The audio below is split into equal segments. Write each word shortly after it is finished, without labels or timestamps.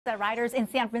The riders in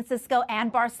San Francisco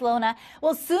and Barcelona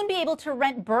will soon be able to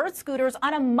rent Bird scooters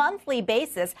on a monthly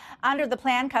basis. Under the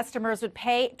plan, customers would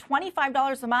pay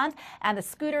 $25 a month, and the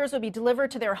scooters would be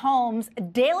delivered to their homes.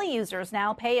 Daily users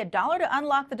now pay $1 to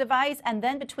unlock the device, and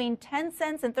then between 10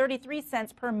 cents and 33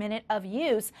 cents per minute of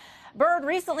use. Bird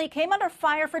recently came under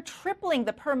fire for tripling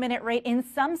the per-minute rate in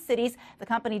some cities. The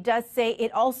company does say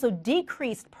it also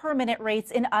decreased per-minute rates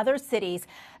in other cities.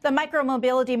 The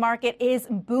micromobility market is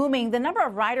booming. The number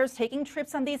of riders taking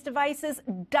trips on these devices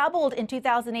doubled in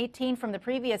 2018 from the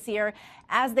previous year.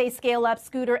 As they scale up,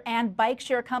 scooter and bike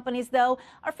share companies, though,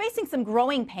 are facing some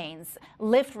growing pains.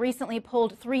 Lyft recently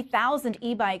pulled 3,000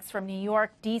 e-bikes from New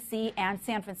York, D.C., and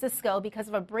San Francisco because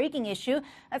of a braking issue.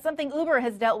 That's something Uber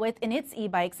has dealt with in its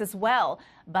e-bikes as well.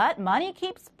 But money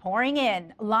keeps pouring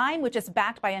in. Lime, which is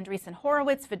backed by Andreessen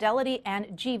Horowitz, Fidelity, and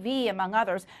GV, among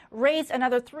others, raised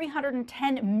another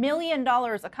 $310 million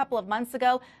a couple of months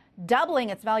ago, doubling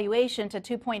its valuation to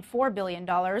 $2.4 billion.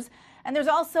 And there's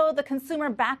also the consumer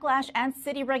backlash and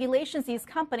city regulations these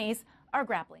companies are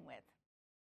grappling with.